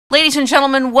Ladies and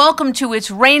gentlemen, welcome to It's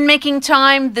Rainmaking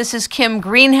Time. This is Kim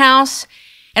Greenhouse,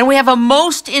 and we have a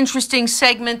most interesting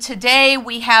segment today.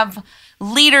 We have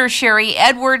leader Sharry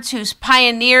Edwards, who's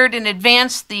pioneered and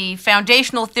advanced the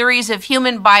foundational theories of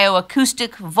human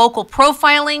bioacoustic vocal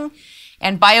profiling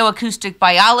and bioacoustic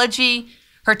biology.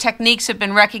 Her techniques have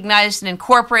been recognized and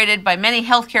incorporated by many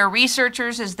healthcare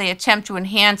researchers as they attempt to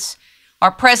enhance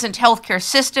our present healthcare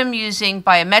system using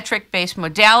biometric-based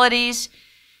modalities.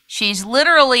 She's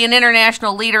literally an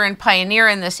international leader and pioneer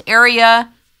in this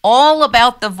area, all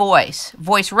about the voice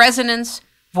resonance,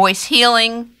 voice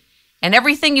healing, and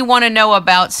everything you want to know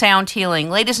about sound healing.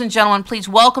 Ladies and gentlemen, please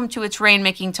welcome to It's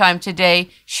Rainmaking Time today,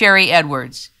 Sharry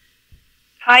Edwards.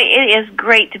 Hi, it is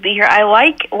great to be here. I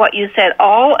like what you said,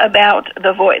 all about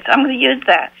the voice. I'm going to use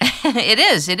that.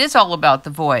 It is all about the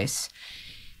voice.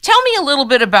 Tell me a little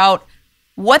bit about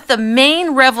what the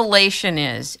main revelation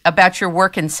is about your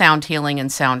work in sound healing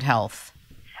and sound health.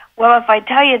 Well, if I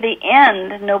tell you the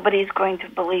end, nobody's going to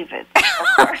believe it.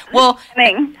 Well,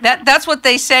 that's what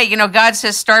they say. You know, God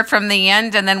says start from the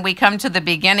end and then we come to the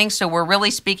beginning, so we're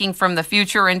really speaking from the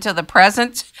future into the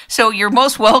present. So you're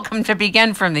most welcome to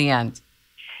begin from the end.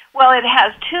 Well, it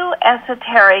has two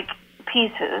esoteric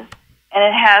pieces, and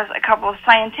it has a couple of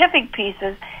scientific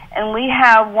pieces, and we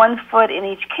have one foot in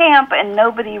each camp, and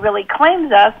nobody really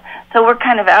claims us, so we're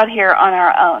kind of out here on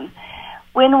our own.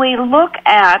 When we look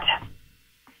at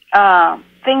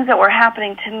things that were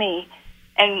happening to me,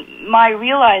 and my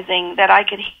realizing that I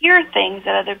could hear things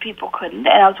that other people couldn't,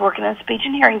 and I was working in the speech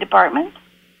and hearing department,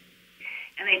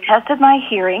 and they tested my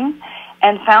hearing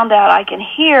and found out I can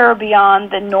hear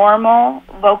beyond the normal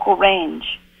vocal range,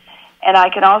 and I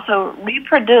can also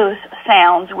reproduce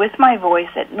sounds with my voice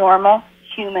that normal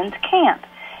humans can't.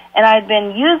 And I'd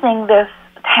been using this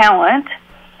talent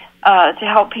to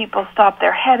help people stop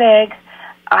their headaches.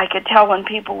 I could tell when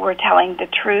people were telling the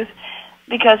truth,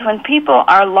 because when people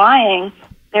are lying,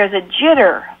 there's a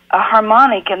jitter, a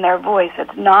harmonic in their voice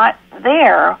that's not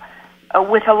there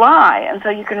with a lie, and so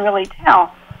you can really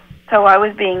tell. So I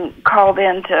was being called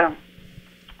into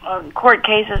court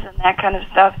cases and that kind of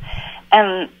stuff,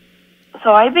 and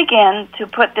so I began to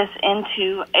put this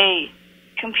into a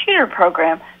computer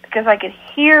program because I could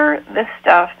hear this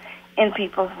stuff in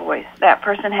people's voice. That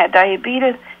person had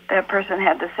diabetes, that person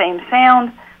had the same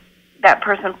sound, that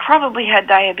person probably had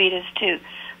diabetes too.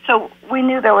 So we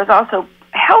knew there was also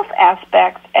health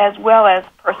aspects as well as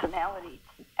personality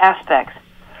aspects.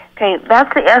 Okay,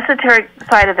 that's the esoteric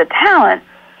side of the talent.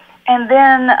 And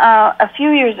then a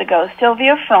few years ago,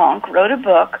 Sylvia Frank wrote a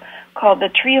book called The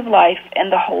Tree of Life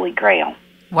and the Holy Grail.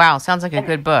 Wow, sounds like a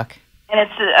good book. And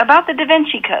it's about the Da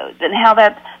Vinci codes and how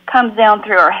that comes down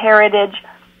through our heritage,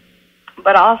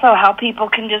 but also how people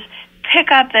can just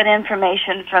pick up that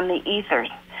information from the ethers.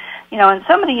 You know, and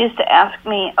somebody used to ask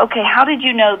me, okay, how did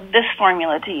you know this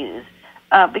formula to use?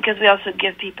 Because we also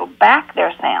give people back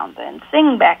their sounds and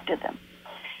sing back to them.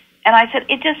 And I said,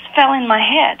 it just fell in my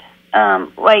head.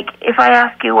 Like, if I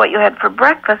ask you what you had for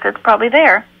breakfast, it's probably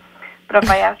there. But if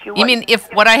I ask you what... You mean if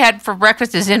what I had for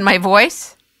breakfast is in my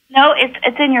voice? No,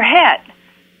 it's in your head.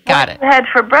 Got it. What you had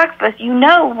for breakfast, you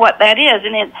know what that is,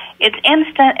 and it's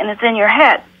instant and it's in your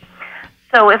head.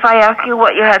 So if I ask you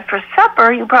what you had for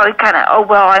supper, you probably kind of, oh,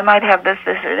 well, I might have this,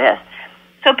 this, or this.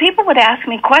 So people would ask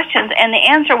me questions, and the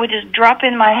answer would just drop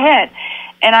in my head.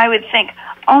 And I would think,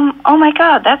 oh my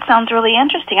God, that sounds really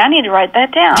interesting. I need to write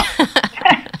that down.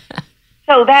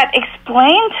 So that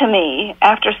explained to me,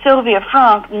 after Sylvia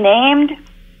Frank named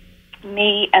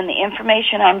me and the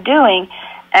information I'm doing,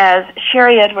 as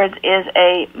Sharry Edwards is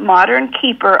a modern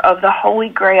keeper of the Holy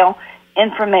Grail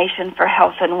information for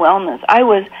health and wellness. I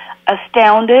was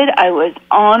astounded. I was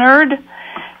honored.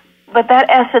 But that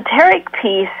esoteric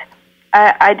piece,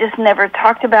 I just never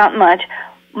talked about much.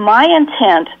 My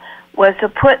intent was to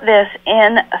put this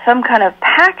in some kind of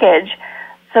package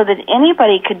so that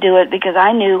anybody could do it, because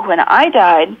I knew when I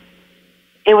died,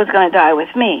 it was going to die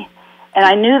with me. And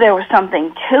I knew there was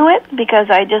something to it because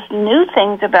I just knew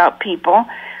things about people,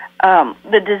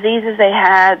 the diseases they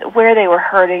had, where they were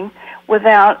hurting,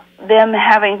 without them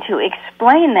having to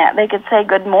explain that. They could say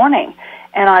good morning,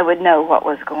 and I would know what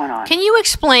was going on. Can you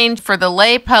explain for the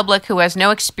lay public who has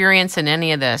no experience in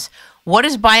any of this, what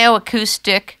is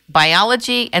bioacoustic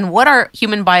biology and what are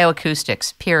human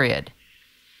bioacoustics, period?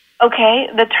 Okay,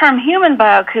 the term human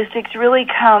bioacoustics really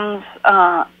comes,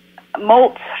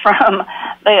 molts from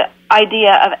the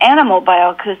idea of animal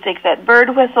bioacoustics, that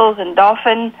bird whistles and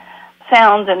dolphin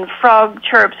sounds and frog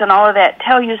chirps and all of that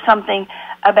tell you something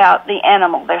about the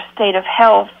animal, their state of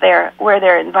health, where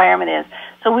their environment is.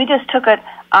 So we just took it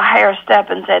a higher step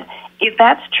and said, if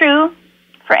that's true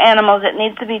for animals, it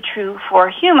needs to be true for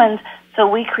humans. So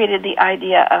we created the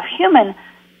idea of human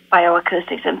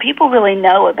bioacoustics, and people really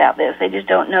know about this. They just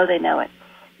don't know they know it.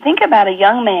 Think about a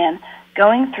young man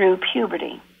going through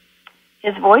puberty.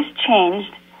 His voice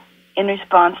changed in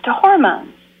response to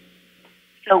hormones.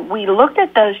 So we looked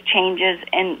at those changes,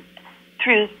 and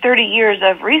through 30 years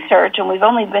of research, and we've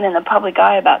only been in the public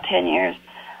eye about 10 years,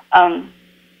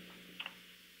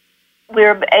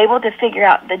 we're able to figure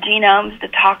out the genomes, the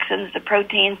toxins, the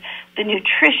proteins, the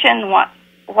nutrition,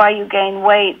 why you gain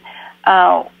weight,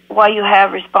 why you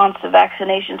have response to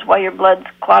vaccinations, why your blood's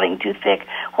clotting too thick,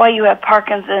 why you have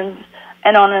Parkinson's,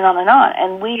 and on and on and on.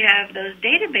 And we have those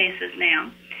databases now,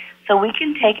 so we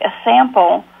can take a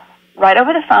sample right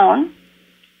over the phone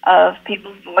of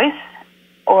people's voice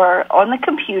or on the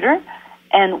computer,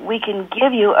 and we can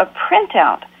give you a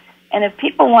printout. And if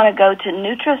people want to go to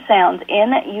Nutrasounds,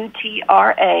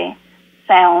 N-U-T-R-A,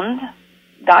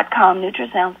 sounds.com,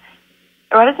 Nutrasounds,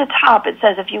 right at the top it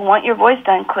says, if you want your voice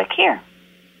done, click here.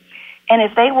 And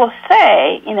if they will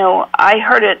say, you know, I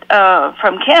heard it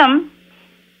from Kim,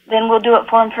 then we'll do it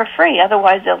for them for free.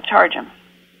 Otherwise, they'll charge them.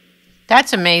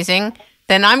 That's amazing.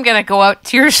 Then I'm going to go out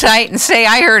to your site and say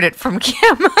I heard it from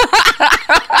Kim.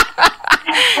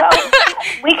 Well,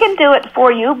 we can do it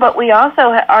for you, but we also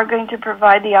are going to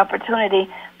provide the opportunity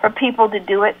for people to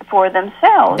do it for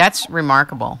themselves. That's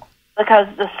remarkable. Because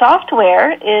the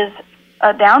software is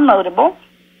downloadable.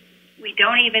 We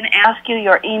don't even ask you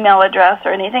your email address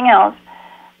or anything else.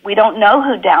 We don't know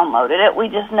who downloaded it. We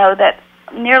just know that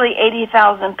nearly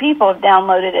 80,000 people have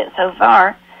downloaded it so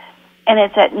far. And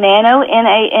it's at nano,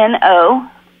 N-A-N-O,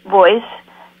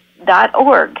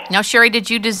 voice.org. Now, Sharry, did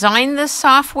you design this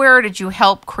software? Did you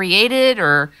help create it?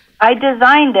 Or I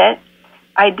designed it.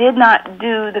 I did not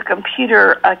do the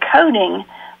computer coding,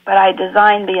 but I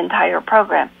designed the entire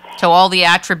program. So all the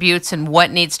attributes and what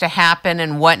needs to happen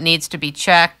and what needs to be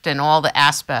checked and all the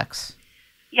aspects.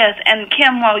 Yes, and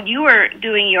Kim, while you were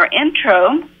doing your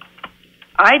intro,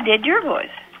 I did your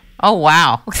voice. Oh,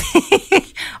 wow.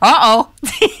 Uh-oh.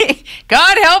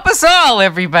 God help us all,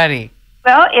 everybody.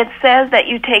 Well, it says that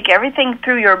you take everything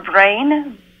through your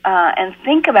brain and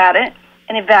think about it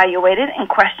and evaluate it and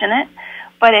question it,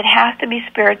 but it has to be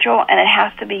spiritual and it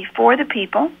has to be for the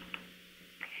people.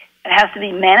 It has to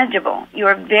be manageable. You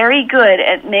are very good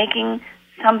at making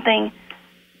something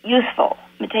useful,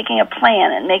 taking a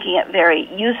plan and making it very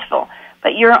useful.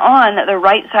 But you're on the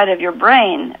right side of your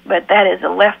brain, but that is a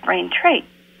left brain trait.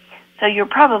 So you're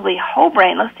probably whole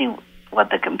brain. Let's see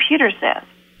what the computer says.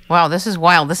 Wow, this is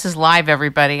wild. This is live,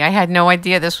 everybody. I had no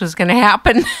idea this was going to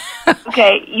happen.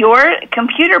 Okay, your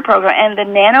computer program and the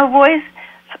nano voice,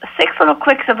 6 little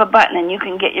clicks of a button and you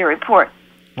can get your report.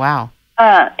 Wow.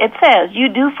 It says, you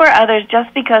do for others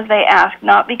just because they ask,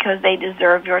 not because they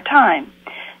deserve your time.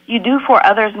 You do for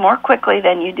others more quickly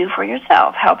than you do for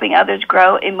yourself. Helping others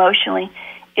grow emotionally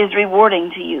is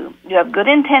rewarding to you. You have good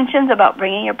intentions about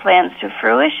bringing your plans to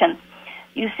fruition.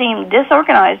 You seem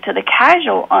disorganized to the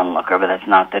casual onlooker, but that's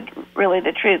not really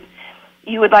the truth.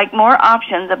 You would like more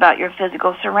options about your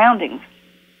physical surroundings.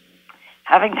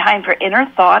 Having time for inner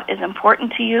thought is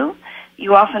important to you.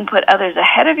 You often put others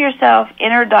ahead of yourself.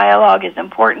 Inner dialogue is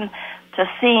important to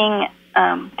seeing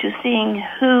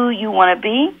who you want to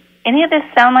be. Any of this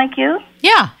sound like you?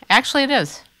 Yeah, actually it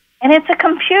is. And it's a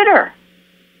computer.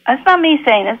 That's not me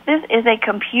saying this. This is a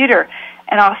computer,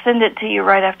 and I'll send it to you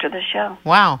right after the show.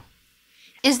 Wow.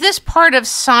 Is this part of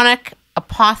Sonic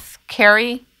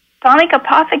Apothecary? Sonic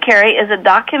Apothecary is a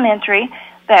documentary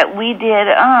that we did,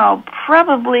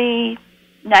 probably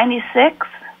 96.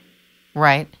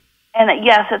 Right. And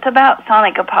yes, it's about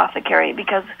Sonic Apothecary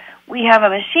because we have a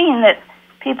machine that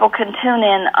people can tune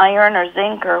in iron or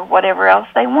zinc or whatever else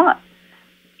they want.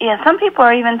 Yeah, some people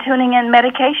are even tuning in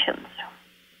medications.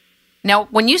 Now,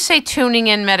 when you say tuning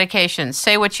in medications,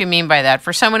 say what you mean by that.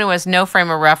 For someone who has no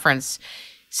frame of reference,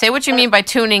 say what you mean by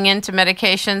tuning into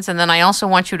medications, and then I also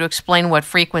want you to explain what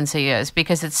frequency is,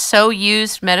 because it's so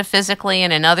used metaphysically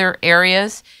and in other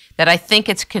areas that I think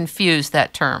it's confused,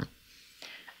 that term.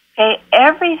 Okay,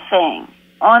 everything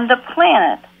on the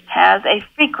planet has a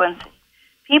frequency.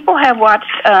 People have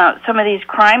watched some of these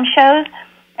crime shows,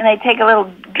 and they take a little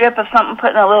drip of something,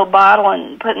 put in a little bottle,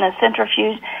 and put in a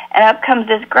centrifuge, and up comes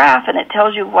this graph, and it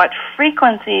tells you what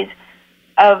frequencies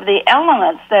of the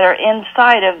elements that are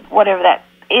inside of whatever that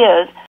is